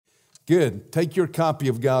Good. Take your copy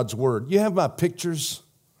of God's Word. You have my pictures,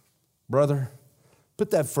 brother?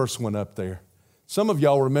 Put that first one up there. Some of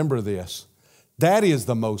y'all remember this. That is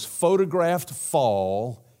the most photographed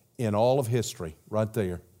fall in all of history, right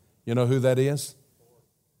there. You know who that is?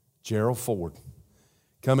 Gerald Ford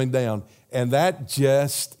coming down. And that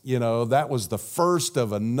just, that was the first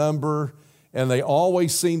of a number. And they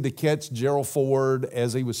always seemed to catch Gerald Ford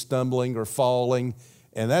as he was stumbling or falling.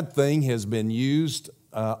 And that thing has been used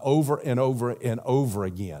over and over and over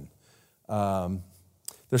again.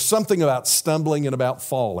 There's something about stumbling and about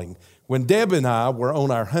falling. When Deb and I were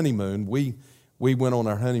on our honeymoon, we went on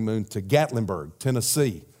our honeymoon to Gatlinburg,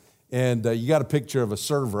 Tennessee. And you got a picture of a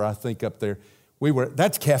server, I think, up there.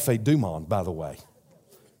 That's Cafe Du Monde, by the way.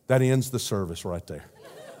 That ends the service right there.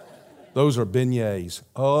 Those are beignets.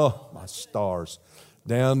 Oh, my stars.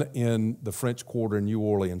 Down in the French Quarter in New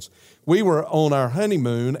Orleans. We were on our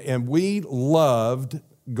honeymoon, and we loved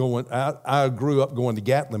going. I grew up going to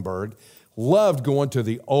Gatlinburg. Loved going to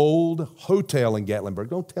the old hotel in Gatlinburg.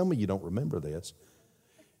 Don't tell me you don't remember this.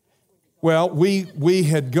 Well, we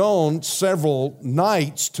had gone several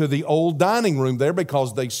nights to the old dining room there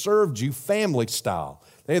because they served you family style.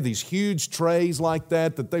 They had these huge trays like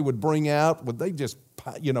that they would bring out. They just,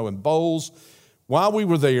 in bowls. While we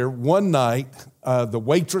were there, one night, the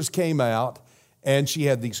waitress came out, and she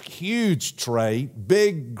had these huge tray,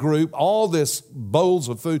 big group, all this bowls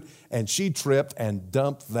of food, and she tripped and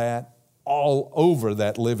dumped that all over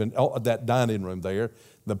that dining room there.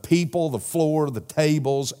 The people, the floor, the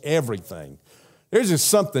tables, everything. There's just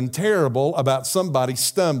something terrible about somebody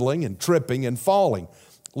stumbling and tripping and falling.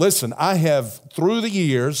 Listen, through the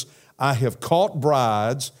years, I have caught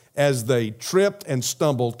brides as they tripped and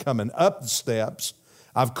stumbled coming up the steps.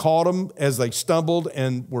 I've caught them as they stumbled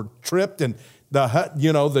and were tripped, and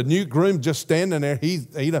the new groom just standing there,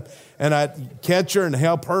 and I'd catch her and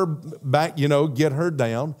help her back, get her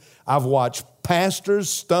down. I've watched pastors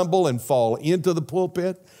stumble and fall into the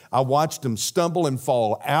pulpit. I watched them stumble and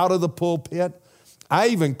fall out of the pulpit. I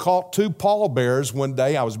even caught two pallbearers one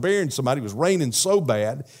day. I was burying somebody. It was raining so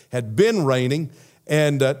bad, had been raining,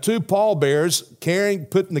 and two pallbearers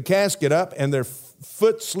putting the casket up, and their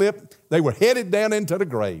foot slipped. They were headed down into the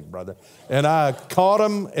grave, brother. And I caught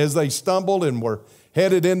them as they stumbled and were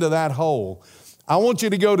headed into that hole. I want you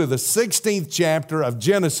to go to the 16th chapter of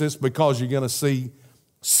Genesis because you're going to see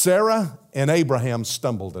Sarah and Abraham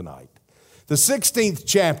stumble tonight. The 16th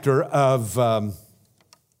chapter of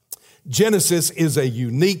Genesis is a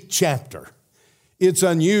unique chapter. It's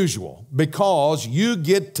unusual because you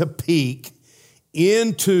get to peek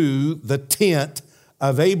into the tent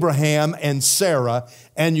of Abraham and Sarah,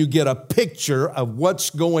 and you get a picture of what's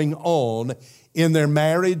going on in their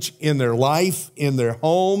marriage, in their life, in their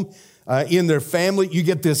home, in their family. You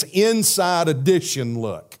get this inside edition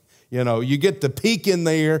look. You get to peek in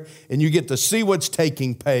there, and you get to see what's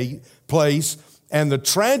taking place. And the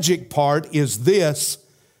tragic part is this: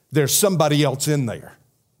 there's somebody else in there.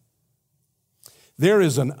 There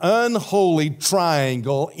is an unholy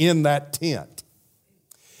triangle in that tent.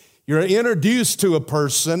 You're introduced to a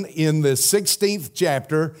person in the 16th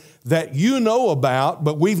chapter that you know about,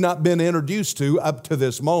 but we've not been introduced to up to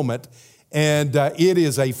this moment. And it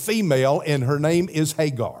is a female, and her name is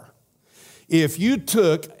Hagar. If you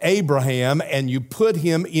took Abraham and you put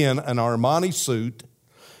him in an Armani suit,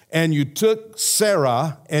 and you took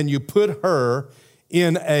Sarah and you put her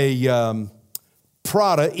in a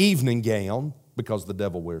Prada evening gown, because the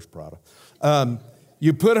devil wears Prada,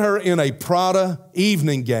 you put her in a Prada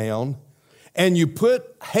evening gown, and you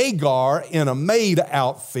put Hagar in a maid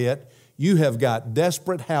outfit, you have got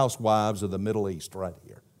Desperate Housewives of the Middle East right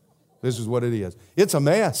here. This is what it is. It's a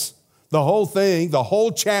mess. The whole thing, the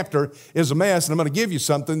whole chapter is a mess. And I'm going to give you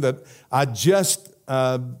something that I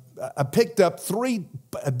picked up 3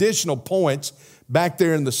 additional points back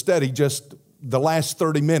there in the study just the last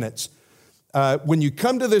 30 minutes. When you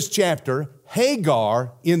come to this chapter,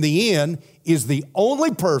 Hagar, in the end, is the only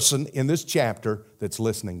person in this chapter that's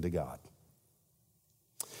listening to God.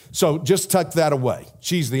 So just tuck that away.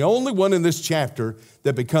 She's the only one in this chapter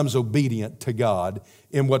that becomes obedient to God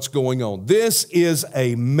in what's going on. This is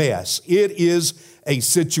a mess. It is a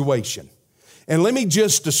situation. And let me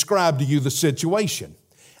just describe to you the situation.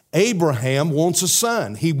 Abraham wants a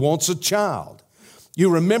son. He wants a child. You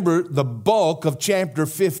remember the bulk of chapter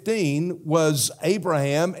 15 was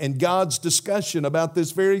Abraham and God's discussion about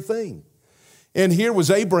this very thing. And here was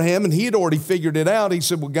Abraham, and he had already figured it out. He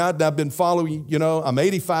said, well, God, I've been following you. I'm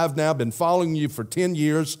 85 now. I've been following you for 10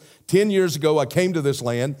 years. 10 years ago, I came to this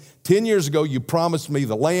land. 10 years ago, you promised me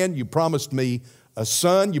the land. You promised me a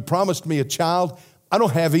son. You promised me a child. I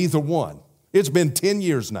don't have either one. It's been 10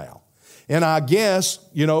 years now. And I guess,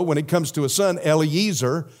 when it comes to a son,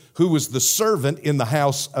 Eliezer, who was the servant in the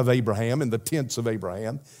house of Abraham, in the tents of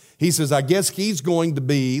Abraham, he says, I guess he's going to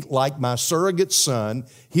be like my surrogate son.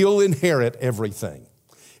 He'll inherit everything.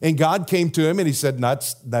 And God came to him and he said,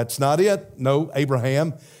 that's not it. No,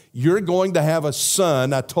 Abraham, you're going to have a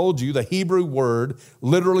son. I told you the Hebrew word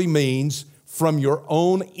literally means from your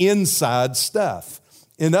own inside stuff.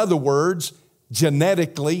 In other words,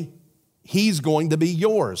 genetically, he's going to be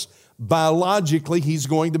yours. Biologically, he's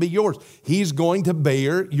going to be yours. He's going to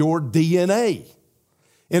bear your DNA.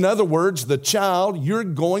 In other words, the child, you're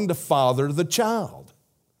going to father the child.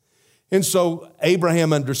 And so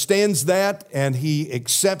Abraham understands that and he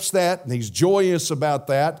accepts that and he's joyous about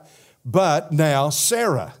that. But now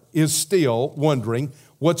Sarah is still wondering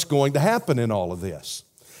what's going to happen in all of this.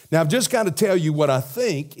 Now I've just got to tell you what I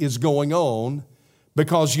think is going on,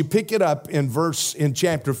 because you pick it up in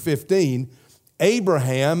chapter 15,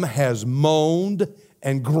 Abraham has moaned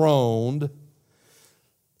and groaned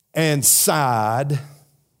and sighed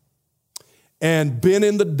and been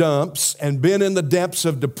in the dumps and been in the depths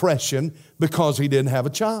of depression because he didn't have a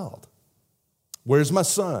child. Where's my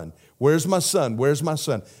son? Where's my son? Where's my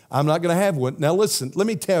son? I'm not going to have one. Now listen, let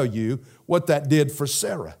me tell you what that did for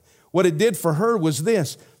Sarah. What it did for her was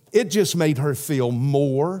this. It just made her feel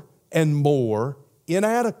more and more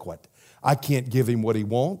inadequate. I can't give him what he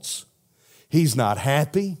wants. He's not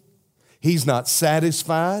happy. He's not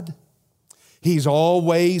satisfied. He's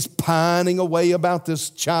always pining away about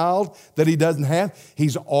this child that he doesn't have.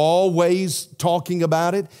 He's always talking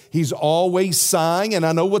about it. He's always sighing, and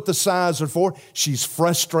I know what the sighs are for. She's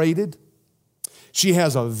frustrated. She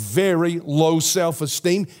has a very low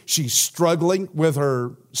self-esteem. She's struggling with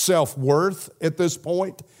her self-worth at this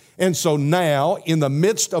point. And so now, in the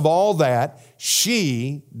midst of all that,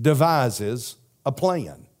 she devises a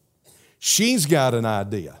plan. She's got an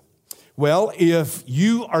idea. Well, if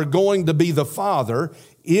you are going to be the father,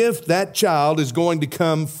 if that child is going to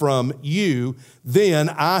come from you, then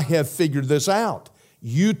I have figured this out.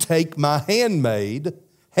 You take my handmaid,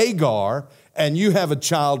 Hagar, and you have a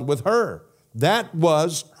child with her. That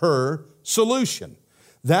was her solution.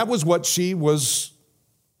 That was what she was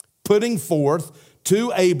putting forth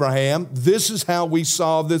to Abraham. This is how we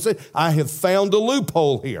solve this. I have found a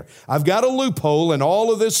loophole here. I've got a loophole in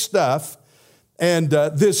all of this stuff. And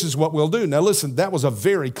this is what we'll do. Now listen, that was a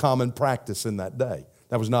very common practice in that day.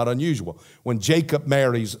 That was not unusual. When Jacob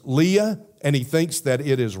marries Leah and he thinks that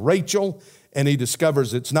it is Rachel and he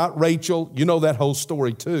discovers it's not Rachel, you know that whole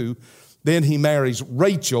story too. Then he marries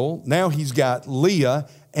Rachel. Now he's got Leah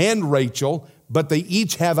and Rachel, but they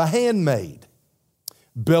each have a handmaid,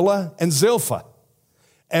 Bilhah and Zilpah.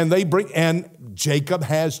 And Jacob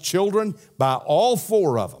has children by all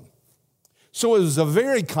four of them. So it was a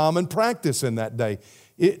very common practice in that day.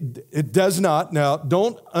 It does not, now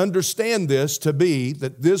don't understand this to be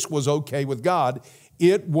that this was okay with God.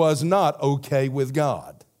 It was not okay with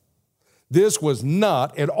God. This was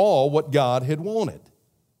not at all what God had wanted.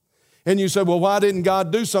 And you say, well, why didn't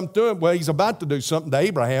God do something to him? Well, he's about to do something to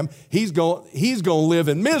Abraham. He's going to live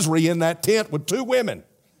in misery in that tent with two women.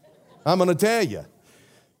 I'm going to tell you.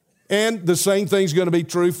 And the same thing's going to be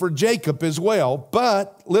true for Jacob as well.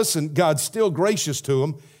 But listen, God's still gracious to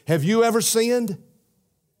him. Have you ever sinned?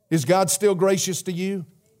 Is God still gracious to you?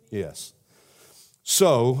 Yes.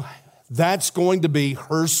 So that's going to be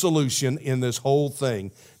her solution in this whole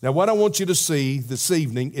thing. Now, what I want you to see this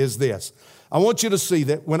evening is this. I want you to see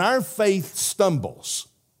that when our faith stumbles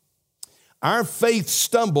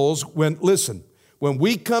when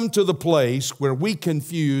we come to the place where we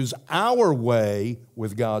confuse our way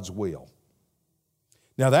with God's will.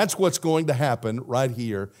 Now that's what's going to happen right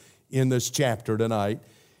here in this chapter tonight.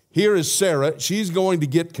 Here is Sarah. She's going to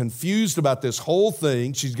get confused about this whole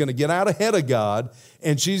thing. She's going to get out ahead of God,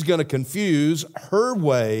 and she's going to confuse her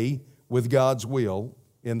way with God's will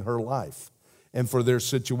in her life and for their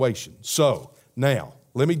situation. So now,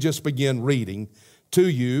 let me just begin reading to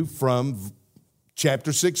you from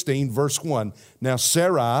chapter 16, verse 1. Now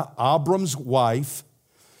Sarai, Abram's wife,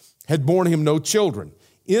 had borne him no children.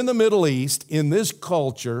 In the Middle East, in this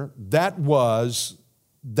culture, that was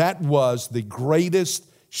the greatest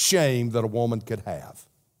shame that a woman could have,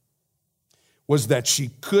 was that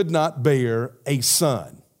she could not bear a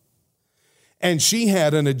son. And she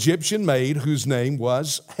had an Egyptian maid whose name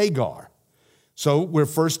was Hagar. So we're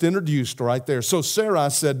first introduced right there. So Sarai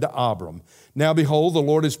said to Abram, now behold, the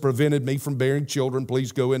Lord has prevented me from bearing children.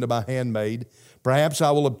 Please go into my handmaid. Perhaps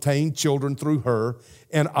I will obtain children through her.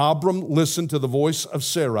 And Abram listened to the voice of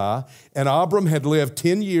Sarai. And Abram had lived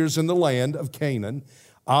 10 years in the land of Canaan.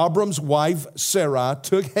 Abram's wife Sarai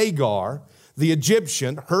took Hagar, the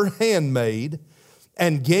Egyptian, her handmaid,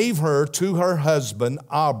 and gave her to her husband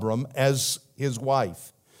Abram as his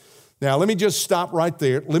wife. Now, let me just stop right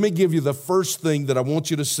there. Let me give you the first thing that I want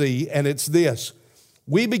you to see, and it's this.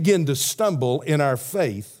 We begin to stumble in our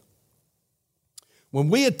faith when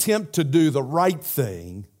we attempt to do the right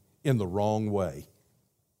thing in the wrong way.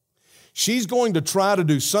 She's going to try to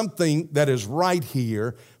do something that is right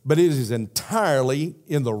here, but it is entirely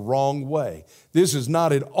in the wrong way. This is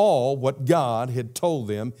not at all what God had told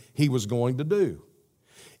them He was going to do.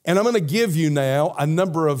 And I'm going to give you now a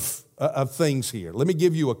number of things here. Let me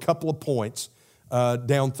give you a couple of points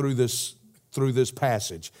down through this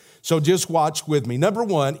passage. So just watch with me. Number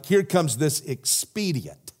one, here comes this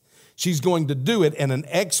expedient. She's going to do it in an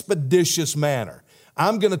expeditious manner.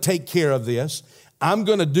 I'm going to take care of this. I'm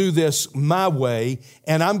going to do this my way,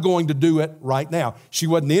 and I'm going to do it right now. She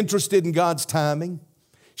wasn't interested in God's timing.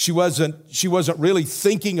 She wasn't really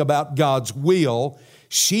thinking about God's will.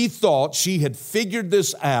 She thought she had figured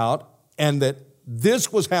this out and that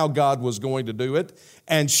this was how God was going to do it,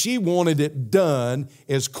 and she wanted it done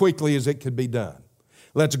as quickly as it could be done.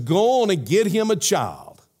 Let's go on and get him a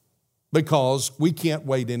child because we can't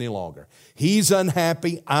wait any longer. He's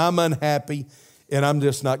unhappy, I'm unhappy, and I'm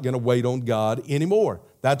just not going to wait on God anymore.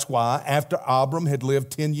 That's why after Abram had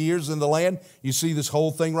lived 10 years in the land, you see this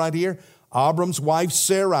whole thing right here? Abram's wife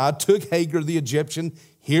Sarai took Hagar the Egyptian.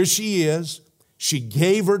 Here she is. She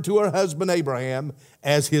gave her to her husband Abraham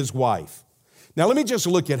as his wife. Now let me just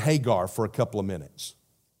look at Hagar for a couple of minutes.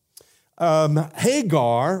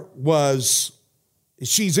 Hagar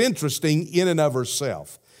she's interesting in and of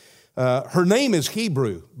herself. Her name is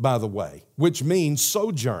Hebrew, by the way, which means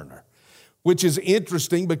sojourner, which is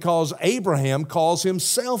interesting because Abraham calls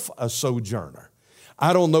himself a sojourner.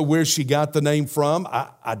 I don't know where she got the name from.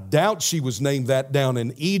 I doubt she was named that down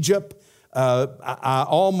in Egypt. I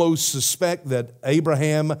almost suspect that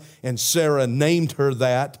Abraham and Sarah named her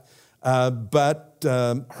that, but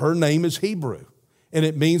her name is Hebrew. And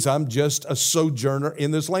it means I'm just a sojourner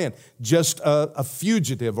in this land, just a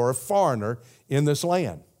fugitive or a foreigner in this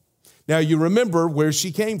land. Now, you remember where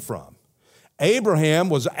she came from. Abraham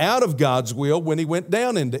was out of God's will when he went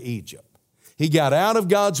down into Egypt. He got out of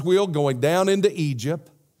God's will going down into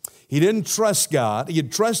Egypt. He didn't trust God. He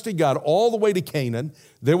had trusted God all the way to Canaan.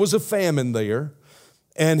 There was a famine there,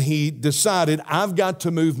 and he decided, I've got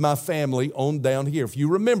to move my family on down here. If you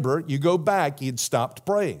remember, you go back, he had stopped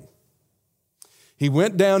praying. He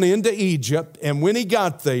went down into Egypt, and when he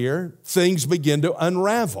got there, things began to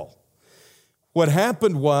unravel. What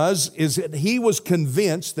happened is that he was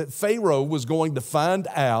convinced that Pharaoh was going to find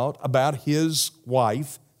out about his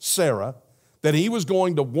wife, Sarah, that he was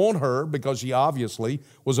going to want her because she obviously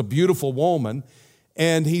was a beautiful woman.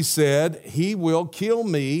 And he said, he will kill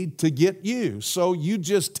me to get you. So you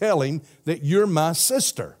just tell him that you're my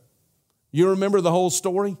sister. You remember the whole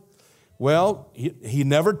story? Well, he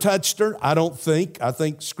never touched her, I don't think. I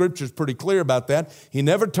think Scripture's pretty clear about that. He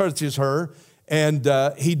never touches her. And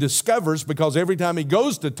he discovers, because every time he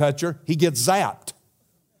goes to touch her, he gets zapped.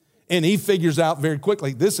 And he figures out very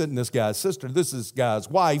quickly, this isn't this guy's sister, this is this guy's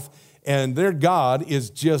wife, and their God is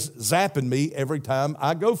just zapping me every time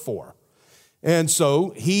I go for her. And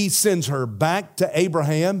so he sends her back to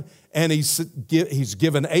Abraham, and he's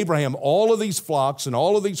given Abraham all of these flocks and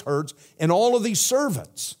all of these herds and all of these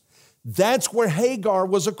servants. That's where Hagar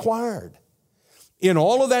was acquired. In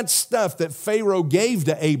all of that stuff that Pharaoh gave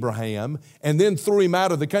to Abraham and then threw him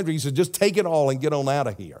out of the country, he said, just take it all and get on out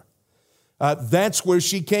of here. That's where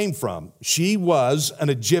she came from. She was an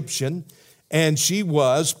Egyptian, and she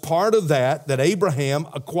was part of that Abraham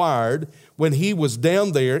acquired when he was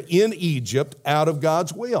down there in Egypt out of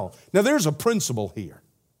God's will. Now, there's a principle here.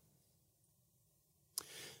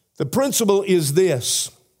 The principle is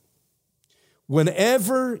this.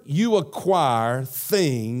 Whenever you acquire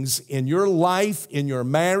things in your life, in your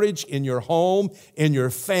marriage, in your home, in your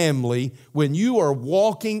family, when you are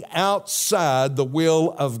walking outside the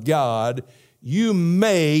will of God, you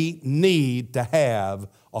may need to have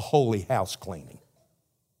a holy house cleaning.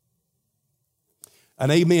 An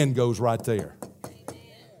amen goes right there.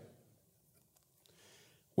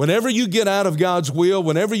 Whenever you get out of God's will,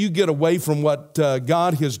 whenever you get away from what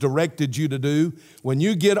God has directed you to do, when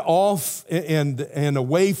you get off and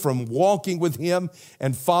away from walking with Him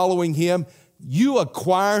and following Him, you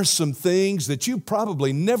acquire some things that you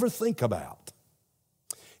probably never think about.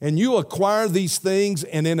 And you acquire these things,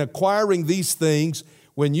 and in acquiring these things,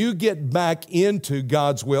 when you get back into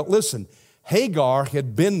God's will, listen, Hagar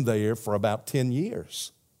had been there for about 10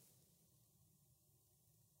 years.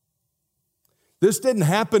 This didn't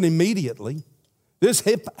happen immediately. This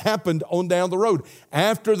happened on down the road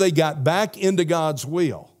after they got back into God's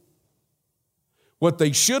will. What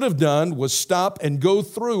they should have done was stop and go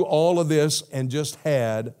through all of this and just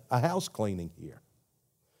had a house cleaning here.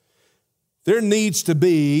 There needs to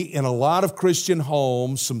be, in a lot of Christian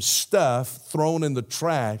homes, some stuff thrown in the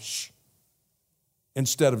trash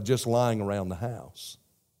instead of just lying around the house.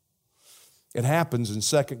 It happens in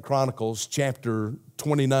 2 Chronicles chapter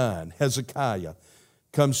 29. Hezekiah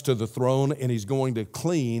comes to the throne and he's going to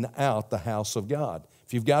clean out the house of God.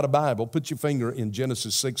 If you've got a Bible, put your finger in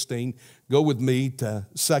Genesis 16. Go with me to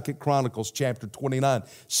 2 Chronicles chapter 29.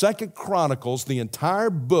 2 Chronicles, the entire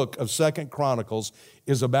book of 2 Chronicles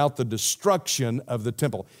is about the destruction of the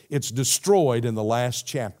temple. It's destroyed in the last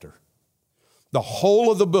chapter. The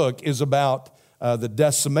whole of the book is about the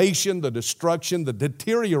decimation, the destruction, the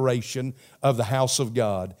deterioration of the house of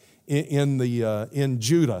God in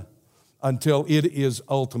Judah until it is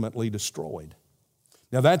ultimately destroyed.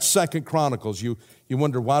 Now that's 2 Chronicles. You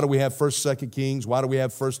wonder, why do we have 1st, 2nd Kings? Why do we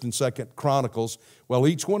have 1st and 2nd Chronicles? Well,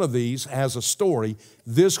 each one of these has a story.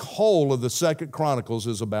 This whole of the 2nd Chronicles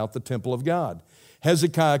is about the temple of God.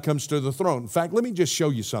 Hezekiah comes to the throne. In fact, let me just show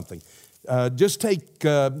you something. Just take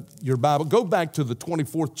your Bible, go back to the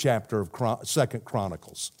 24th chapter of 2nd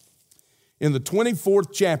Chronicles. In the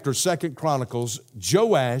 24th chapter, 2nd Chronicles,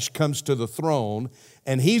 Joash comes to the throne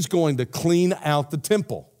and he's going to clean out the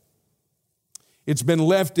temple. It's been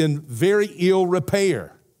left in very ill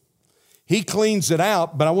repair. He cleans it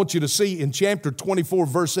out, but I want you to see in chapter 24,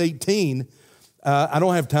 verse 18, I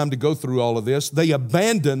don't have time to go through all of this. They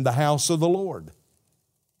abandoned the house of the Lord.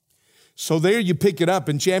 So there you pick it up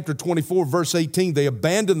in chapter 24, verse 18. They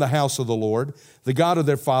abandoned the house of the Lord, the God of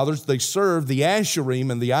their fathers. They served the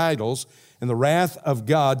Asherim and the idols, and the wrath of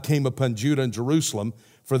God came upon Judah and Jerusalem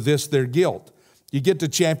for this their guilt. You get to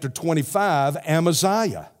chapter 25,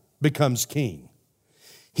 Amaziah becomes king.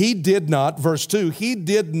 He did not, verse 2, he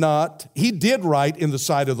did right in the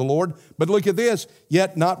sight of the Lord, but look at this,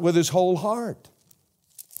 yet not with his whole heart.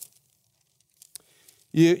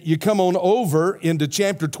 You come on over into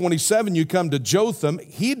chapter 27, you come to Jotham.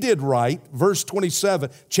 He did right, verse 27,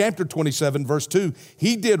 chapter 27, verse 2.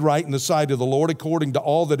 He did right in the sight of the Lord according to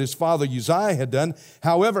all that his father Uzziah had done.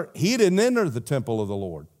 However, he didn't enter the temple of the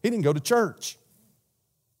Lord. He didn't go to church.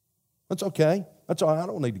 That's okay. That's all right. I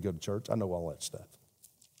don't need to go to church. I know all that stuff.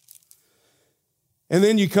 And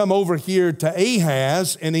then you come over here to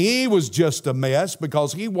Ahaz, and he was just a mess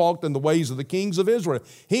because he walked in the ways of the kings of Israel.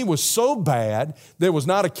 He was so bad, there was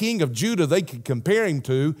not a king of Judah they could compare him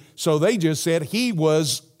to, so they just said he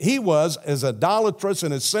was as idolatrous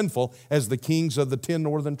and as sinful as the kings of the 10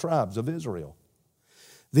 northern tribes of Israel.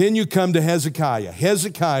 Then you come to Hezekiah.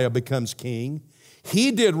 Hezekiah becomes king.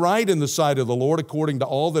 He did right in the sight of the Lord according to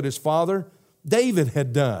all that his father David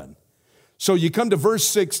had done. So you come to verse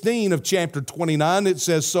 16 of chapter 29, it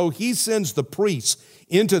says, so he sends the priests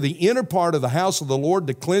into the inner part of the house of the Lord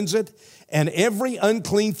to cleanse it, and every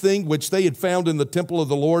unclean thing which they had found in the temple of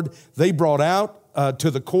the Lord, they brought out to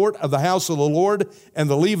the court of the house of the Lord, and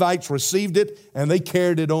the Levites received it, and they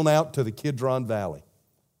carried it on out to the Kidron Valley.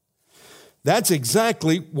 That's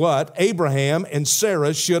exactly what Abraham and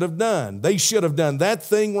Sarah should have done. They should have done that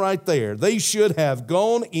thing right there. They should have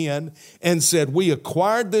gone in and said, we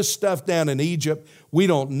acquired this stuff down in Egypt. We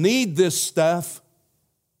don't need this stuff.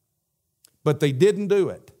 But they didn't do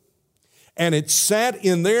it. And it sat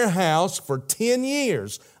in their house for 10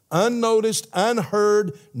 years, unnoticed,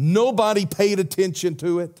 unheard. Nobody paid attention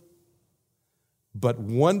to it. But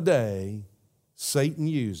one day, Satan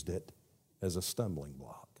used it as a stumbling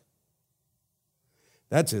block.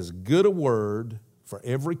 That's as good a word for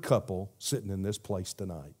every couple sitting in this place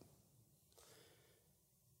tonight.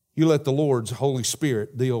 You let the Lord's Holy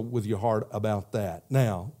Spirit deal with your heart about that.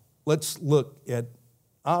 Now, let's look at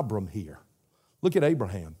Abram here. Look at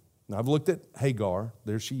Abraham. Now, I've looked at Hagar.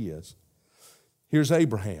 There she is. Here's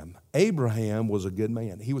Abraham. Abraham was a good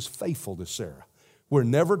man. He was faithful to Sarah. We're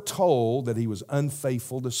never told that he was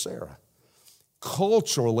unfaithful to Sarah.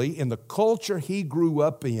 Culturally, in the culture he grew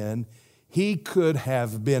up in, he could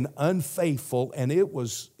have been unfaithful, and it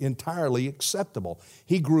was entirely acceptable.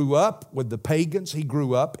 He grew up with the pagans. He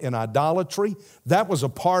grew up in idolatry. That was a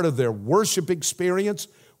part of their worship experience,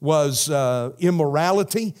 was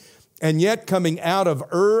immorality. And yet, coming out of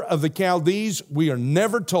Ur of the Chaldees, we are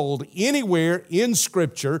never told anywhere in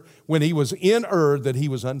Scripture when he was in Ur that he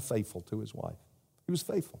was unfaithful to his wife. He was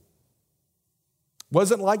faithful.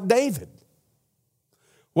 Wasn't like David.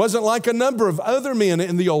 Wasn't like a number of other men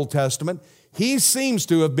in the Old Testament. He seems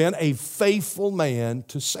to have been a faithful man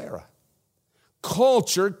to Sarah.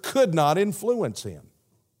 Culture could not influence him.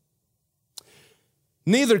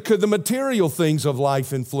 Neither could the material things of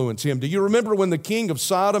life influence him. Do you remember when the king of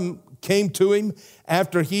Sodom came to him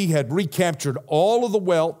after he had recaptured all of the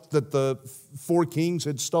wealth that the four kings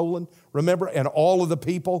had stolen? Remember? And all of the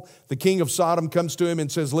people. The king of Sodom comes to him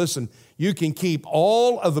and says, listen, you can keep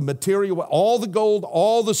all of the material, all the gold,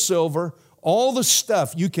 all the silver, all the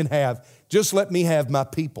stuff you can have. Just let me have my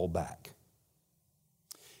people back.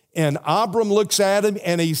 And Abram looks at him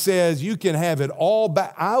and he says, you can have it all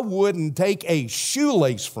back. I wouldn't take a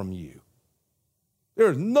shoelace from you.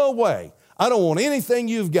 There's no way. I don't want anything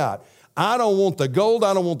you've got. I don't want the gold.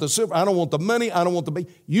 I don't want the silver. I don't want the money. I don't want the...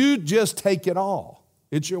 You just take it all.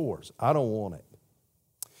 It's yours. I don't want it.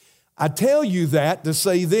 I tell you that to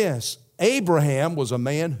say this. Abraham was a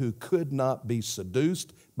man who could not be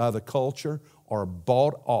seduced by the culture or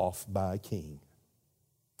bought off by a king.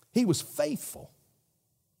 He was faithful.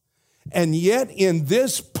 And yet in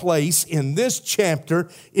this place, in this chapter,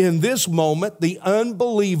 in this moment, the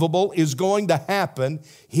unbelievable is going to happen.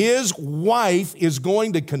 His wife is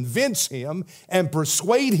going to convince him and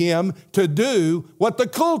persuade him to do what the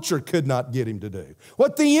culture could not get him to do,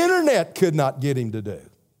 what the internet could not get him to do,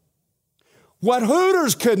 what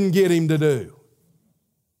Hooters couldn't get him to do.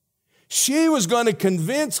 She was going to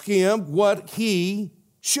convince him what he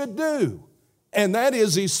should do, and that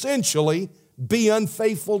is essentially be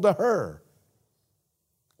unfaithful to her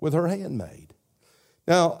with her handmaid.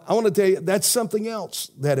 Now, I want to tell you, that's something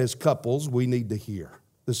else that as couples we need to hear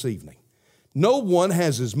this evening. No one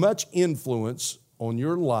has as much influence on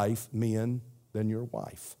your life, men, than your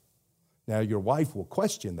wife. Now, your wife will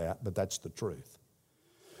question that, but that's the truth.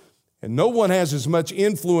 And no one has as much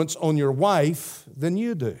influence on your wife than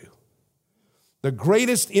you do. The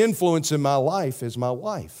greatest influence in my life is my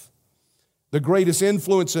wife. The greatest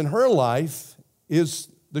influence in her life is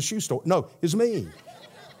the shoe store. No, is me.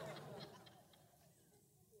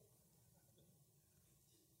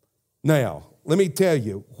 Now, let me tell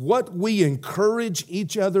you, what we encourage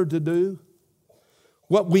each other to do,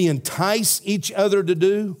 what we entice each other to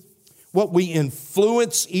do, what we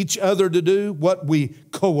influence each other to do, what we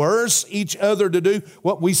coerce each other to do,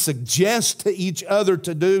 what we suggest to each other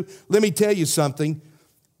to do, let me tell you something.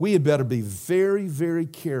 We had better be very, very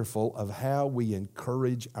careful of how we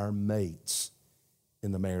encourage our mates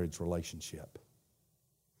in the marriage relationship.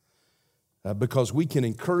 Because we can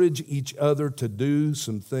encourage each other to do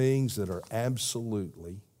some things that are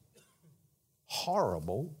absolutely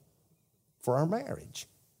horrible for our marriage.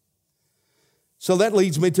 So that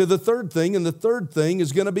leads me to the third thing, and the third thing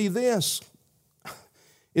is going to be this.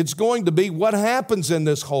 It's going to be what happens in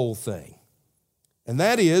this whole thing. And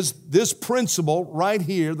that is this principle right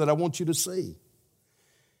here that I want you to see.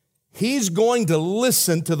 He's going to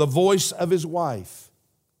listen to the voice of his wife.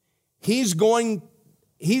 He's going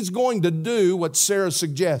to do what Sarah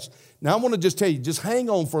suggests. Now, I want to just tell you, just hang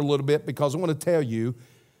on for a little bit because I want to tell you,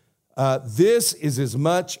 this is as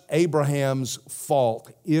much Abraham's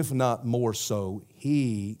fault, if not more so.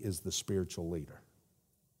 He is the spiritual leader.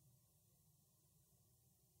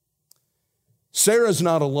 Sarah's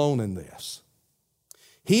not alone in this.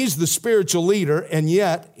 He's the spiritual leader, and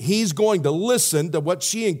yet he's going to listen to what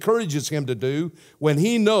she encourages him to do when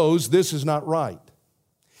he knows this is not right.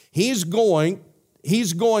 He's going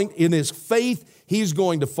in his faith, he's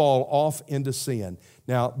going to fall off into sin.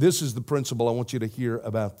 Now, this is the principle I want you to hear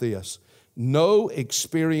about this. No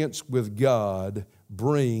experience with God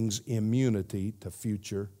brings immunity to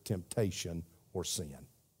future temptation or sin.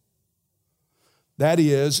 That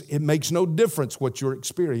is, it makes no difference what your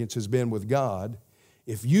experience has been with God.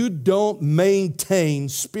 If you don't maintain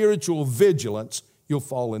spiritual vigilance, you'll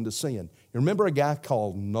fall into sin. You remember a guy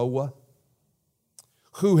called Noah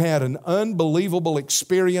who had an unbelievable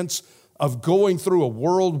experience of going through a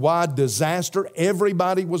worldwide disaster?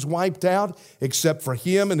 Everybody was wiped out except for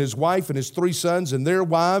him and his wife and his 3 sons and their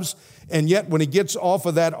wives. And yet when he gets off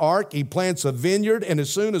of that ark, he plants a vineyard, and as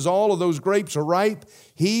soon as all of those grapes are ripe,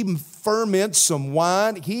 he ferments some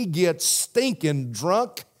wine. He gets stinking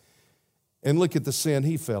drunk. And look at the sin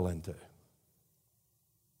he fell into.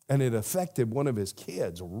 And it affected one of his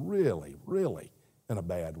kids really, really in a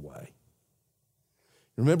bad way.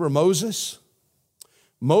 Remember Moses?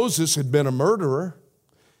 Moses had been a murderer,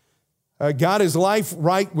 got his life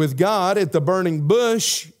right with God at the burning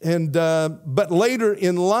bush, but later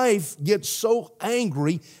in life gets so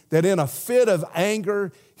angry that in a fit of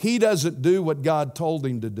anger, he doesn't do what God told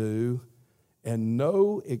him to do. And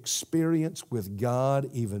no experience with God,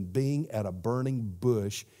 even being at a burning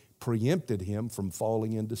bush, preempted him from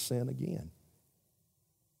falling into sin again.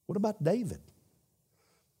 What about David?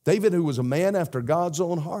 David, who was a man after God's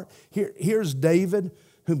own heart. Here's David,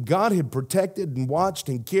 whom God had protected and watched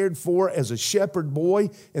and cared for as a shepherd boy,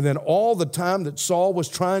 and then all the time that Saul was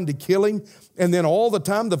trying to kill him, and then all the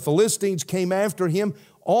time the Philistines came after him,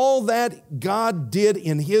 all that God did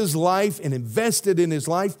in his life and invested in his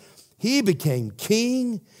life, he became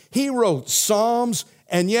king, he wrote Psalms,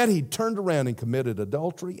 and yet he turned around and committed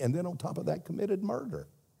adultery, and then on top of that committed murder.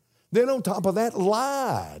 Then on top of that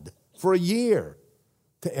lied for a year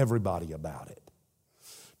to everybody about it.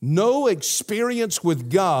 No experience with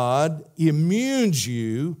God immunes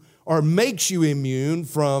you or makes you immune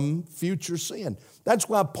from future sin. That's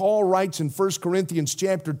why Paul writes in 1 Corinthians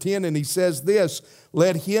chapter 10, and he says this,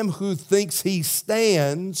 let him who thinks he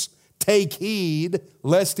stands take heed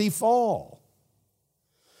lest he fall.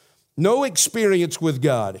 No experience with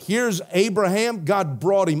God. Here's Abraham. God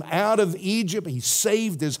brought him out of Egypt. He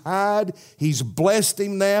saved his hide. He's blessed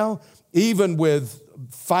him now, even with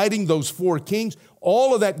fighting those 4 kings.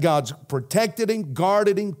 All of that, God's protected him,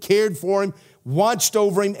 guarded him, cared for him, watched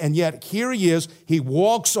over him, and yet here he is. He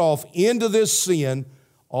walks off into this sin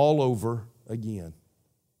all over again.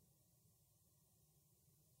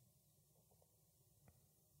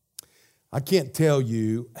 I can't tell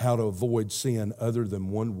you how to avoid sin other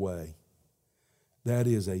than one way. That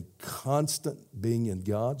is a constant being in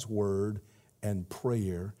God's Word and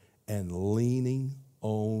prayer and leaning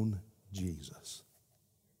on Jesus.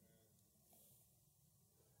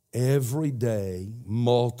 Every day,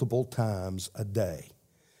 multiple times a day.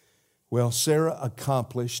 Well, Sarah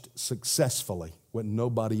accomplished successfully what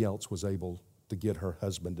nobody else was able to get her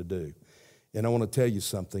husband to do. And I want to tell you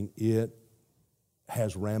something, it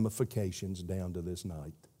has ramifications down to this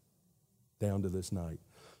night. Down to this night.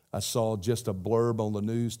 I saw just a blurb on the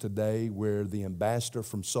news today where the ambassador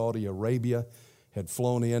from Saudi Arabia had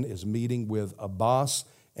flown in, is meeting with Abbas,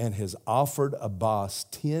 and has offered Abbas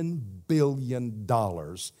 $10 billion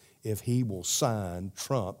if he will sign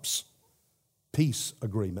Trump's peace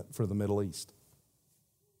agreement for the Middle East.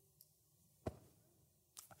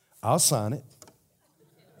 I'll sign it.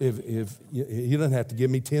 If he doesn't have to give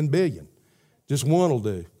me $10 billion. Just one will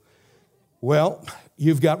do. Well,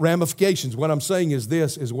 you've got ramifications. What I'm saying is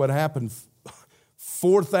this, is what happened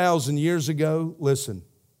 4,000 years ago, listen,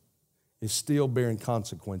 is still bearing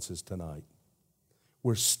consequences tonight.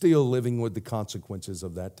 We're still living with the consequences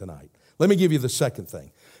of that tonight. Let me give you the second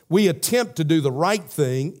thing. We attempt to do the right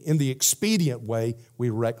thing in the expedient way, we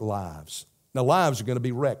wreck lives. Now, lives are going to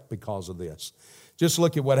be wrecked because of this. Just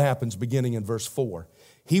look at what happens beginning in verse 4.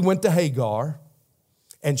 He went to Hagar,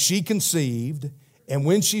 and she conceived, and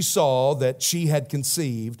when she saw that she had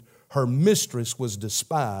conceived, her mistress was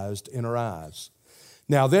despised in her eyes.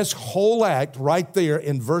 Now, this whole act right there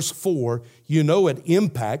in verse 4, you know it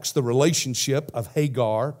impacts the relationship of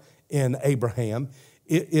Hagar and Abraham.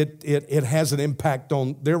 It has an impact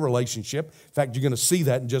on their relationship. In fact, you're going to see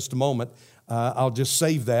that in just a moment. I'll just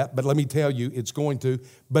save that, but let me tell you, it's going to.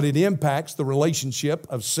 But it impacts the relationship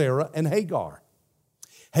of Sarah and Hagar.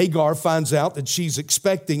 Hagar finds out that she's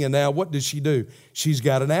expecting, and now what does she do? She's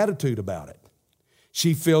got an attitude about it.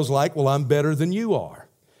 She feels like, well, I'm better than you are.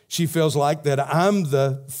 She feels like that I'm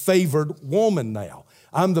the favored woman now.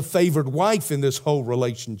 I'm the favored wife in this whole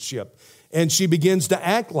relationship. And she begins to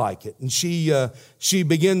act like it. And she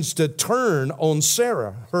begins to turn on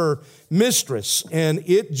Sarah, her mistress. And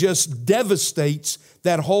it just devastates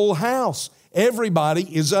that whole house. Everybody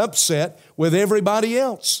is upset with everybody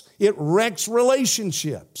else. It wrecks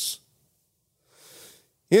relationships.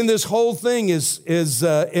 In this whole thing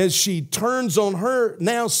as she turns on her,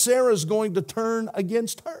 now Sarah's going to turn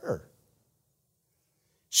against her.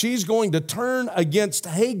 She's going to turn against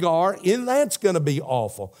Hagar, and that's going to be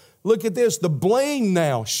awful. Look at this. The blame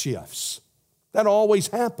now shifts. That always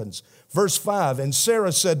happens. Verse 5, and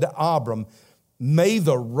Sarah said to Abram, may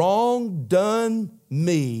the wrong done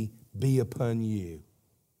me be upon you.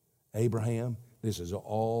 Abraham, this is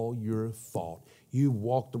all your fault. You've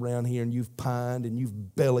walked around here and you've pined and you've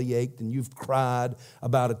bellyached and you've cried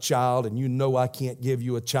about a child, and you know I can't give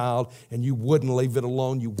you a child, and you wouldn't leave it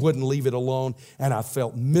alone. You wouldn't leave it alone. And I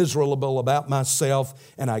felt miserable about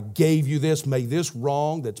myself, and I gave you this. May this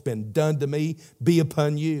wrong that's been done to me be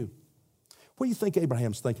upon you. What do you think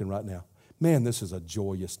Abraham's thinking right now? Man, this is a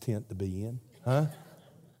joyous tent to be in, huh?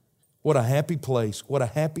 What a happy place. What a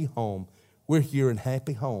happy home. We're here in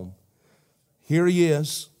happy home. Here he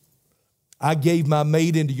is. I gave my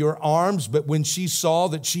maid into your arms, but when she saw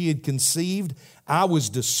that she had conceived, I was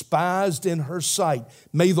despised in her sight.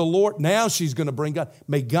 May the Lord, now she's going to bring God,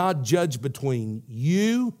 may God judge between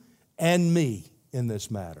you and me in this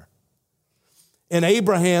matter. And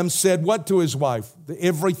Abraham said what to his wife?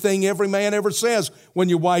 Everything every man ever says when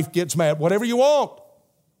your wife gets mad. Whatever you want.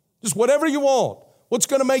 Just whatever you want. What's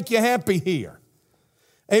going to make you happy here?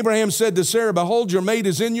 Abraham said to Sarah, behold, your mate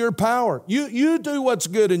is in your power. You do what's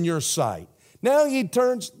good in your sight. Now he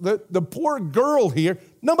turns, the poor girl here,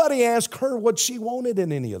 nobody asked her what she wanted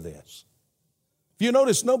in any of this. If you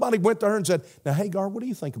notice, nobody went to her and said, now Hagar, what do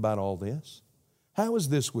you think about all this? How is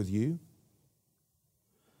this with you?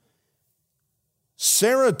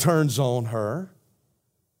 Sarah turns on her.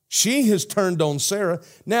 She has turned on Sarah.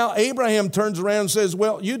 Now Abraham turns around and says,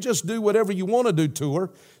 well, you just do whatever you want to do to her.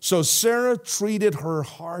 So Sarah treated her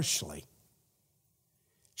harshly.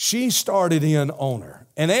 She started in on her.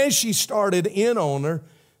 And as she started in on her,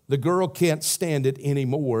 the girl can't stand it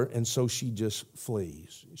anymore, and so she just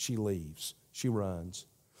flees. She leaves. She runs.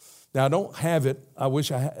 Now, I don't have it. I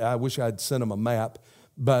wish I'd sent them a map,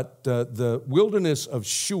 but the wilderness of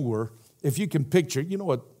Shur, if you can picture, you know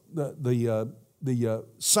what the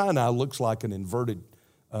Sinai looks like an inverted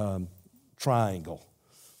triangle.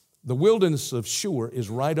 The wilderness of Shur is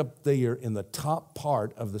right up there in the top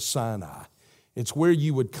part of the Sinai. It's where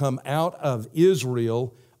you would come out of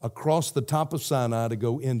Israel across the top of Sinai to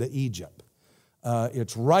go into Egypt.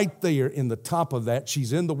 It's right there in the top of that.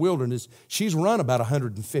 She's in the wilderness. She's run about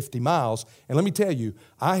 150 miles. And let me tell you,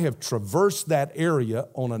 I have traversed that area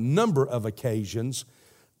on a number of occasions,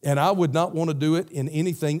 and I would not want to do it in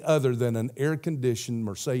anything other than an air-conditioned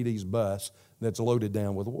Mercedes bus that's loaded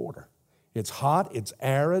down with water. It's hot, it's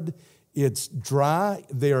arid, it's dry.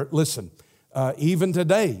 Even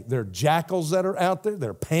today, there are jackals that are out there. There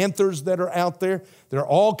are panthers that are out there. There are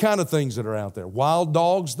all kind of things that are out there. Wild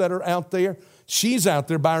dogs that are out there. She's out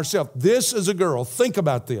there by herself. This is a girl. Think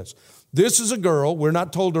about this. This is a girl. We're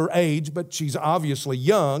not told her age, but she's obviously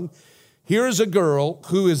young. Here is a girl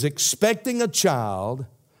who is expecting a child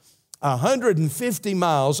 150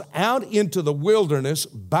 miles out into the wilderness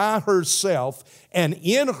by herself, and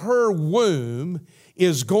in her womb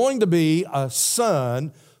is going to be a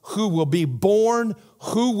son who will be born,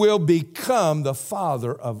 who will become the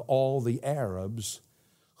father of all the Arabs,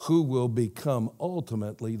 who will become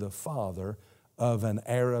ultimately the father of an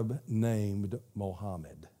Arab named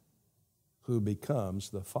Muhammad, who becomes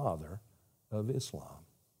the father of Islam.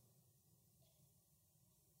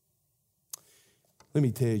 Let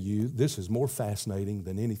me tell you, this is more fascinating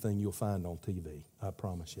than anything you'll find on TV. I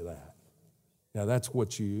promise you that. Now, that's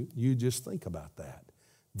what you just think about that.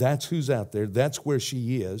 That's who's out there. That's where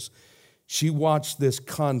she is. She watched this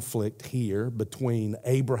conflict here between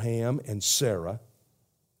Abraham and Sarah.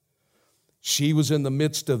 She was in the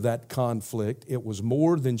midst of that conflict. It was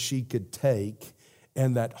more than she could take.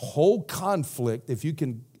 And that whole conflict, if you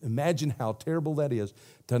can imagine how terrible that is,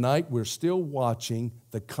 tonight we're still watching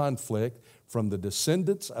the conflict from the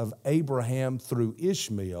descendants of Abraham through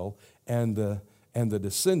Ishmael and the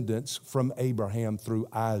descendants from Abraham through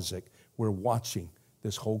Isaac. We're watching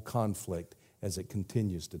this whole conflict as it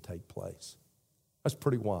continues to take place. That's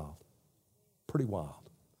pretty wild. Pretty wild.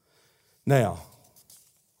 Now,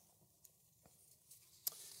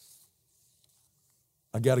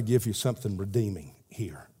 I got to give you something redeeming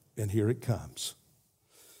here, and here it comes.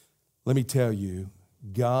 Let me tell you,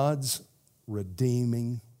 God's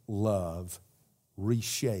redeeming love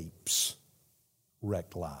reshapes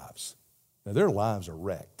wrecked lives. Now, their lives are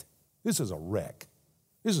wrecked. This is a wreck.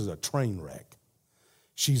 This is a train wreck.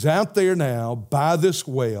 She's out there now by this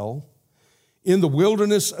well in the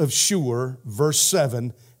wilderness of Shur. Verse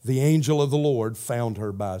 7, the angel of the Lord found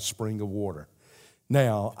her by a spring of water.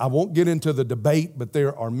 Now, I won't get into the debate, but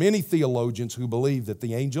there are many theologians who believe that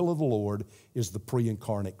the angel of the Lord is the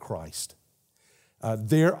pre-incarnate Christ.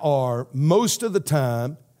 There are, most of the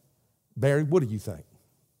time, Barry, what do you think?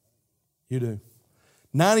 You do?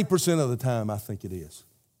 90% of the time, I think it is.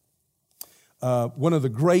 One of the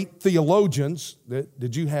great theologians,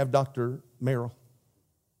 did you have Dr. Merrill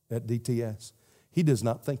at DTS? He does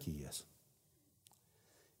not think he is.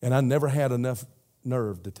 And I never had enough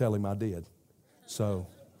nerve to tell him I did. So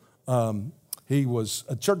he was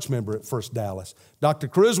a church member at First Dallas. Dr.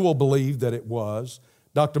 Criswell believed that it was.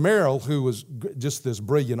 Dr. Merrill, who was just this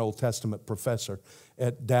brilliant Old Testament professor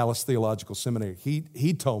at Dallas Theological Seminary,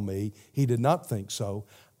 he told me he did not think so.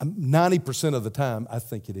 90% of the time, I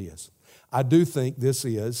think it is. I do think this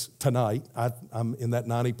is, tonight, I'm in that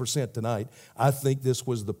 90% tonight, I think this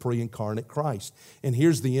was the pre-incarnate Christ. And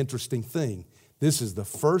here's the interesting thing. This is the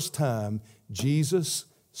first time Jesus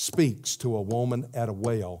speaks to a woman at a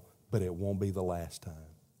well, but it won't be the last time.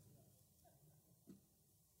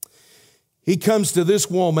 He comes to this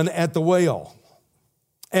woman at the well.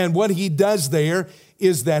 And what he does there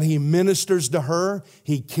is that he ministers to her.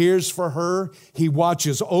 He cares for her. He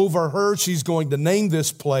watches over her. She's going to name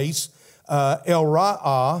this place El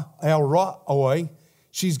Roi.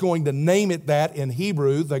 She's going to name it that in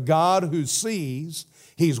Hebrew, the God who sees.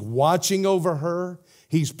 He's watching over her.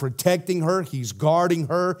 He's protecting her. He's guarding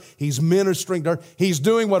her. He's ministering to her. He's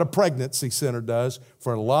doing what a pregnancy center does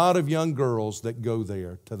for a lot of young girls that go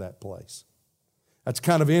there to that place. That's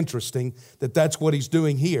kind of interesting that that's what he's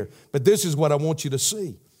doing here. But this is what I want you to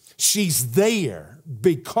see. She's there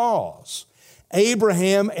because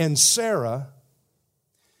Abraham and Sarah,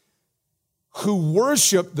 who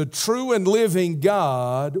worshiped the true and living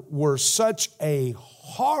God, were such a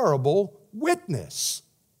horrible witness.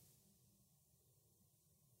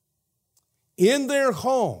 In their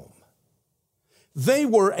home, they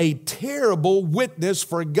were a terrible witness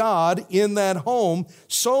for God in that home,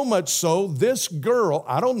 so much so this girl,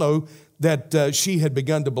 I don't know that she had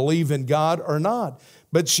begun to believe in God or not,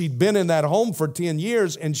 but she'd been in that home for 10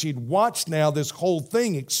 years and she'd watched now this whole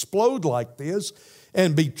thing explode like this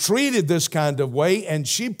and be treated this kind of way, and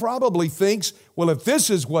she probably thinks, well, if this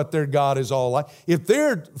is what their God is all like, if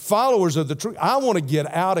they're followers of the truth, I want to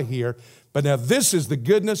get out of here. But now this is the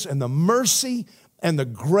goodness and the mercy and the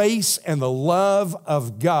grace and the love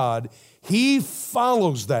of God. He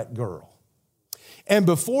follows that girl. And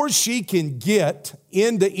before she can get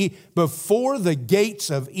into, before the gates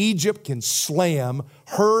of Egypt can slam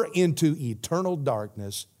her into eternal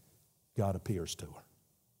darkness, God appears to her.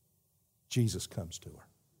 Jesus comes to her.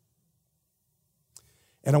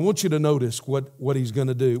 And I want you to notice what he's going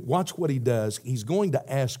to do. Watch what he does. He's going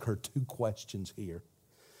to ask her two questions here.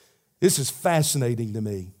 This is fascinating to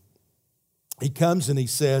me. He comes and he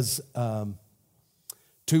says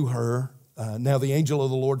to her, now the angel of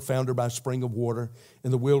the Lord found her by a spring of water in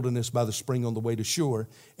the wilderness by the spring on the way to Shur.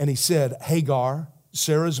 And he said, Hagar,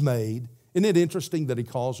 Sarah's maid. Isn't it interesting that he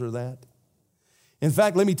calls her that? In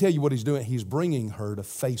fact, let me tell you what he's doing. He's bringing her to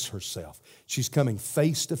face herself. She's coming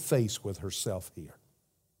face to face with herself here.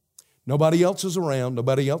 Nobody else is around.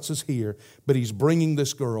 Nobody else is here. But he's bringing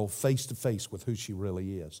this girl face to face with who she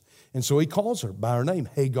really is. And so he calls her by her name,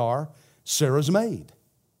 Hagar, Sarah's maid.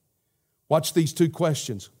 Watch these two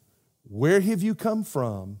questions. Where have you come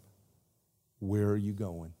from? Where are you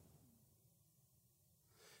going?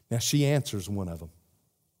 Now, she answers one of them.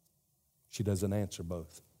 She doesn't answer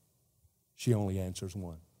both. She only answers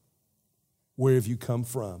one. Where have you come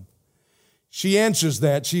from? She answers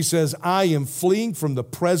that. She says, I am fleeing from the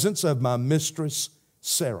presence of my mistress,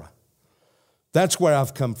 Sarah. That's where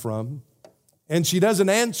I've come from. And she doesn't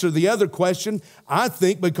answer the other question, I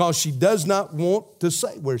think because she does not want to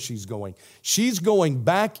say where she's going. She's going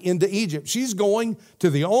back into Egypt. She's going to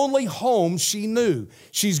the only home she knew.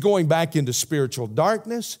 She's going back into spiritual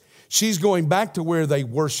darkness. She's going back to where they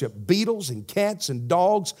worship beetles and cats and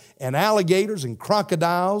dogs and alligators and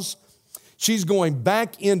crocodiles. She's going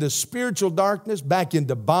back into spiritual darkness, back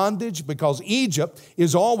into bondage, because Egypt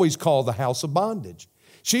is always called the house of bondage.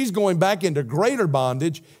 She's going back into greater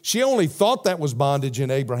bondage. She only thought that was bondage in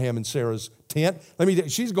Abraham and Sarah's tent.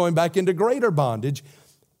 She's going back into greater bondage.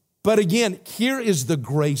 But again, here is the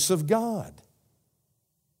grace of God.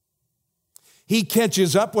 He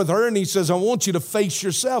catches up with her and he says, I want you to face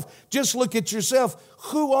yourself. Just look at yourself.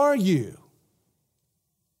 Who are you?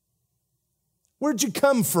 Where'd you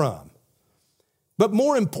come from? But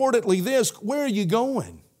more importantly this, where are you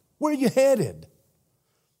going? Where are you headed?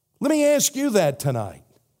 Let me ask you that tonight.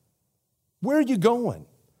 Where are you going?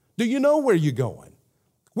 Do you know where you're going?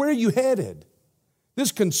 Where are you headed?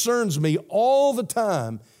 This concerns me all the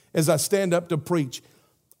time as I stand up to preach.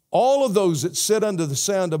 All of those that sit under the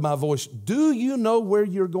sound of my voice, do you know where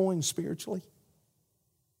you're going spiritually?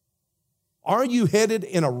 Are you headed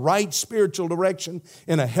in a right spiritual direction,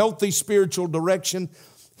 in a healthy spiritual direction?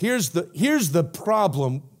 Here's the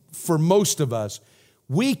problem for most of us.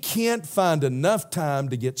 We can't find enough time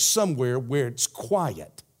to get somewhere where it's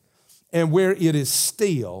quiet and where it is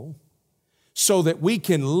still so that we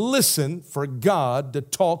can listen for God to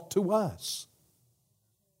talk to us.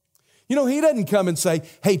 You know, he doesn't come and say,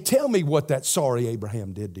 hey, tell me what that sorry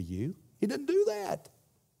Abraham did to you. He didn't do that.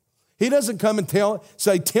 He doesn't come and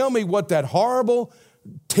say, tell me what that horrible,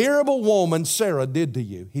 terrible woman Sarah did to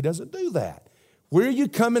you. He doesn't do that. Where are you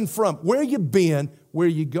coming from? Where you been? Where are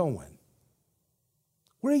you going?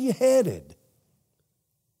 Where are you headed?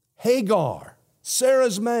 Hagar,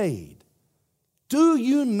 Sarah's maid. Do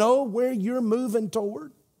you know where you're moving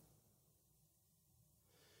toward?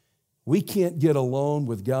 We can't get alone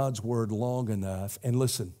with God's word long enough. And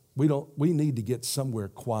listen, we need to get somewhere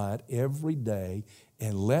quiet every day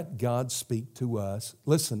and let God speak to us,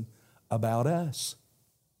 listen, about us.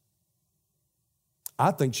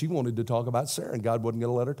 I think she wanted to talk about Sarah, and God wasn't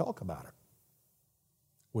going to let her talk about her.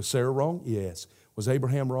 Was Sarah wrong? Yes. Was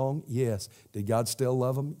Abraham wrong? Yes. Did God still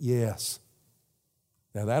love him? Yes.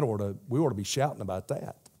 Now we ought to be shouting about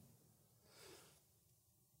that.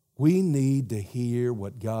 We need to hear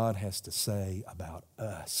what God has to say about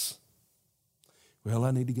us. Well,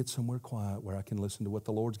 I need to get somewhere quiet where I can listen to what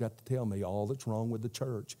the Lord's got to tell me, all that's wrong with the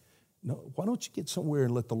church. No, why don't you get somewhere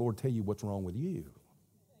and let the Lord tell you what's wrong with you?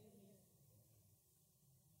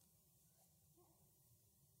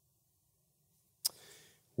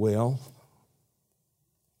 Well,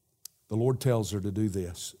 the Lord tells her to do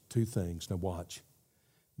this, two things. Now watch.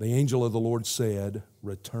 The angel of the Lord said,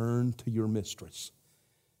 return to your mistress.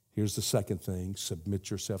 Here's the second thing, submit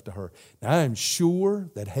yourself to her. Now I'm sure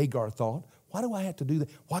that Hagar thought, why do I have to do that?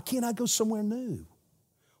 Why can't I go somewhere new?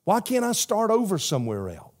 Why can't I start over somewhere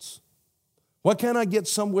else? Why can't I get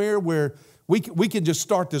somewhere where we can just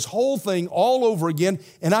start this whole thing all over again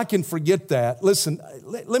and I can forget that? Listen,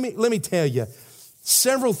 let me tell you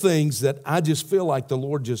several things that I just feel like the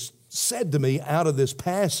Lord just said to me out of this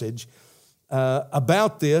passage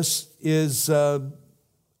about this is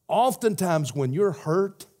oftentimes when you're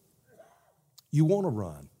hurt, you want to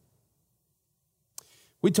run.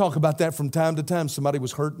 We talk about that from time to time. Somebody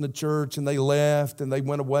was hurt in the church and they left and they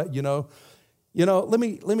went away, you know. Let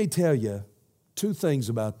me tell you two things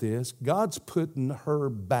about this. God's putting her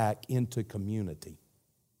back into community.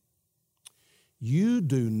 You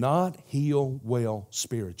do not heal well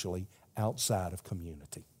spiritually outside of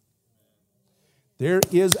community. There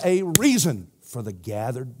is a reason for the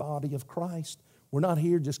gathered body of Christ. We're not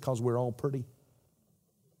here just because we're all pretty.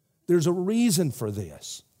 There's a reason for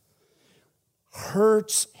this.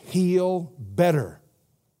 Hurts heal better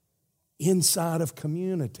inside of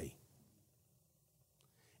community.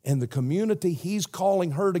 And the community he's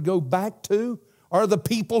calling her to go back to are the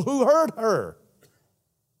people who hurt her.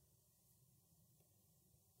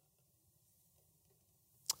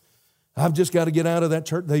 I've just got to get out of that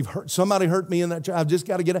church. Somebody hurt me in that church. I've just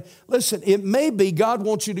got to get out. Listen, it may be God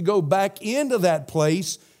wants you to go back into that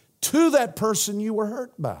place to that person you were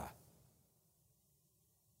hurt by.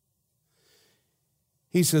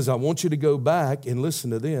 He says, I want you to go back and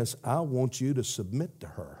listen to this. I want you to submit to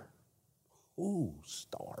her. Ooh,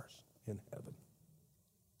 stars in heaven.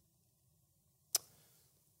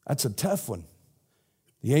 That's a tough one.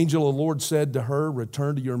 The angel of the Lord said to her,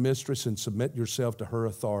 return to your mistress and submit yourself to her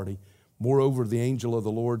authority. Moreover, the angel of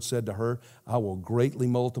the Lord said to her, I will greatly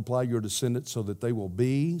multiply your descendants so that they will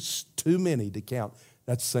be too many to count.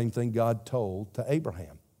 That's the same thing God told to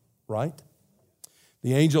Abraham, right?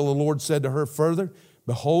 The angel of the Lord said to her further,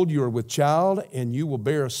 behold, you are with child, and you will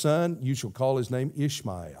bear a son. You shall call his name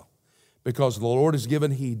Ishmael, because the Lord has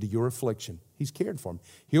given heed to your affliction. He's cared for him.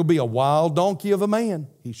 He'll be a wild donkey of a man.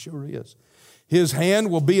 He sure is. His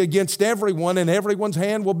hand will be against everyone, and everyone's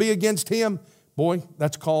hand will be against him. Boy,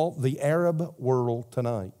 that's called the Arab world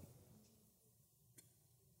tonight.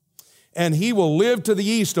 And he will live to the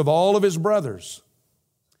east of all of his brothers.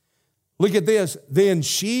 Look at this. Then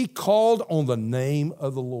she called on the name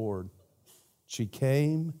of the Lord. She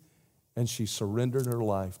came and she surrendered her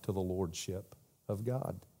life to the lordship of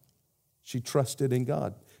God. She trusted in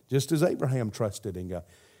God, just as Abraham trusted in God.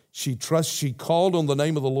 She called on the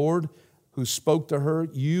name of the Lord, who spoke to her,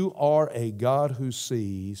 you are a God who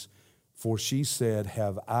sees. For she said,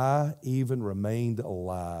 have I even remained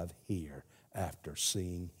alive here after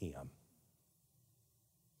seeing him?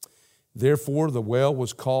 Therefore the well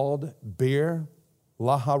was called Beer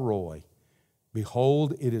Laharoi.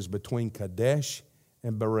 Behold, it is between Kadesh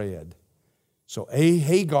and Bered. So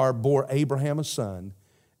Hagar bore Abraham a son,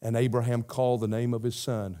 and Abraham called the name of his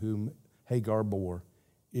son, whom Hagar bore,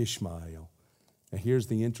 Ishmael. Now here's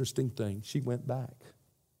the interesting thing. She went back.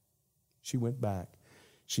 She went back.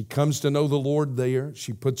 She comes to know the Lord there.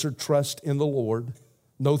 She puts her trust in the Lord.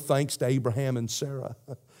 No thanks to Abraham and Sarah.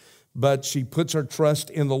 But she puts her trust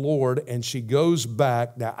in the Lord and she goes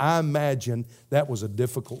back. Now I imagine that was a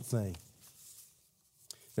difficult thing.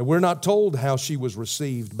 Now we're not told how she was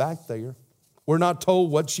received back there. We're not told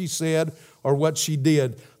what she said or what she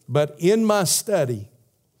did. But in my study,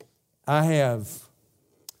 I have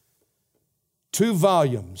 2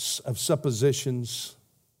 volumes of suppositions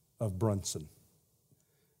of Brunson.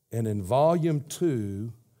 And in volume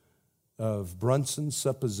 2 of Brunson's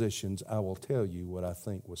suppositions, I will tell you what I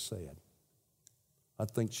think was said. I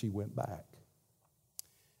think she went back.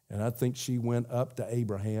 And I think she went up to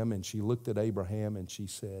Abraham and she looked at Abraham and she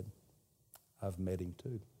said, I've met him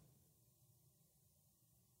too.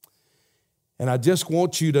 And I just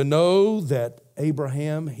want you to know that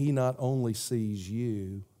Abraham, he not only sees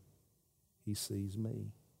you, he sees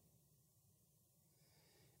me.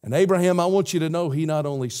 And Abraham, I want you to know he not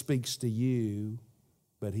only speaks to you,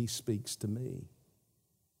 but he speaks to me.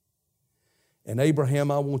 And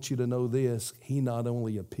Abraham, I want you to know this. He not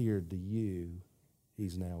only appeared to you,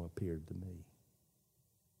 he's now appeared to me.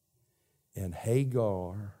 And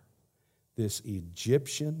Hagar, this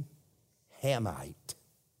Egyptian Hamite,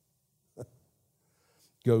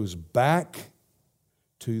 goes back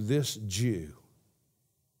to this Jew,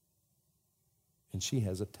 and she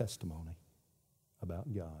has a testimony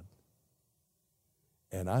about God.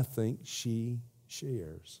 And I think she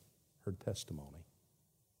shares her testimony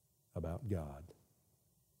about God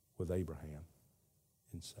with Abraham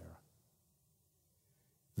and Sarah.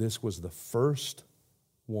 This was the first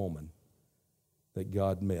woman that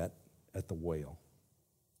God met at the well,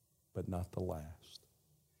 but not the last.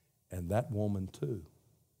 And that woman too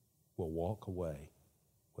will walk away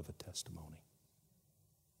with a testimony.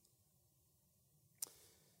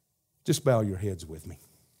 Just bow your heads with me.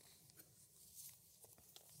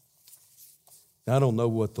 Now, I don't know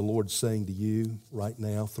what the Lord's saying to you right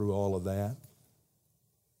now through all of that.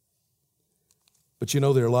 But you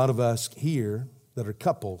know, there are a lot of us here that are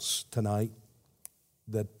couples tonight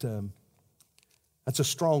that that's a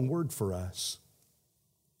strong word for us.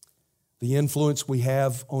 The influence we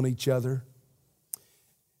have on each other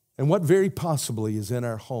and what very possibly is in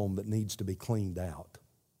our home that needs to be cleaned out.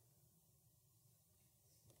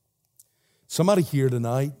 Somebody here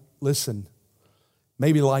tonight, listen,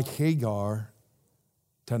 maybe like Hagar,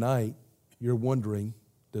 tonight you're wondering,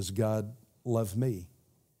 does God love me?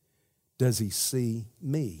 Does he see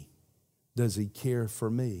me? Does he care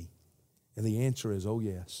for me? And the answer is, oh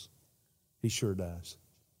yes, he sure does.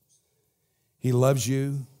 He loves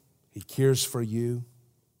you. He cares for you.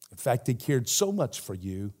 In fact, he cared so much for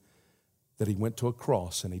you that he went to a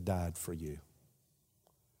cross and he died for you.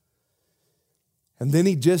 And then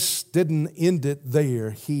he just didn't end it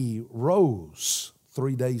there. He rose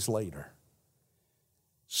 3 days later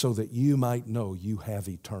so that you might know you have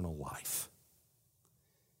eternal life.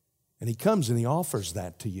 And he comes and he offers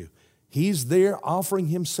that to you. He's there offering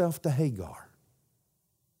himself to Hagar.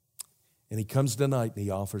 And he comes tonight and he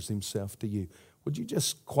offers himself to you. Would you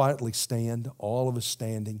just quietly stand, all of us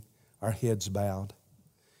standing, our heads bowed,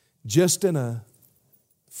 just in a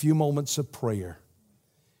few moments of prayer.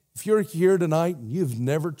 If you're here tonight and you've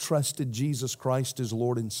never trusted Jesus Christ as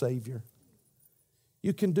Lord and Savior,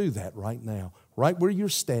 you can do that right now, right where you're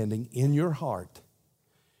standing in your heart.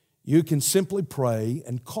 You can simply pray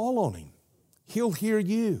and call on him. He'll hear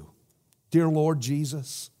you. Dear Lord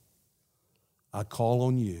Jesus, I call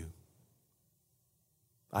on you.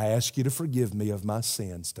 I ask you to forgive me of my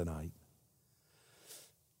sins tonight.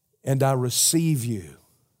 And I receive you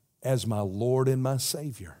as my Lord and my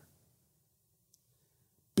Savior.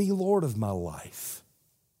 Be Lord of my life.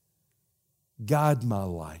 Guide my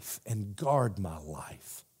life and guard my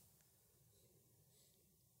life.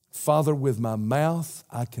 Father, with my mouth,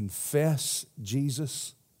 I confess,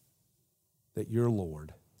 Jesus, that you're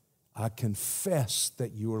Lord. I confess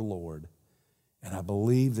that you are Lord. And I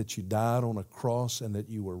believe that you died on a cross and that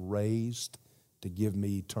you were raised to give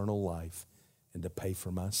me eternal life and to pay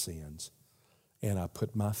for my sins. And I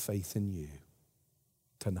put my faith in you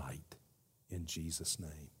tonight in Jesus'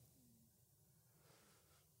 name.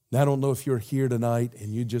 Now, I don't know if you're here tonight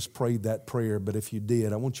and you just prayed that prayer, but if you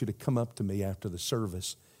did, I want you to come up to me after the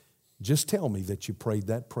service. Just tell me that you prayed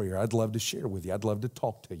that prayer. I'd love to share with you. I'd love to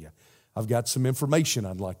talk to you. I've got some information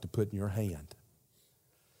I'd like to put in your hand.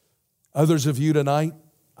 Others of you tonight,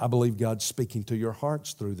 I believe God's speaking to your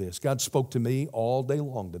hearts through this. God spoke to me all day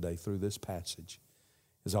long today through this passage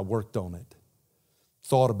as I worked on it,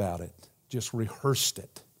 thought about it, just rehearsed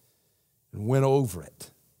it, and went over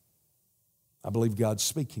it. I believe God's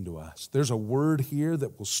speaking to us. There's a word here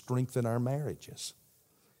that will strengthen our marriages.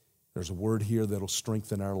 There's a word here that will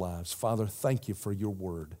strengthen our lives. Father, thank you for your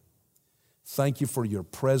word. Thank you for your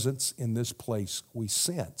presence in this place. We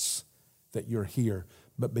sense that you're here.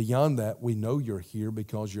 But beyond that, we know you're here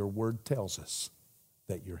because your word tells us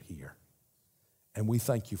that you're here. And we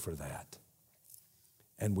thank you for that.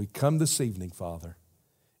 And we come this evening, Father,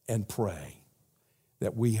 and pray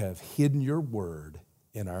that we have hidden your word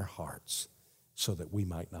in our hearts so that we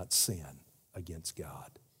might not sin against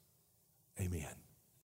God. Amen.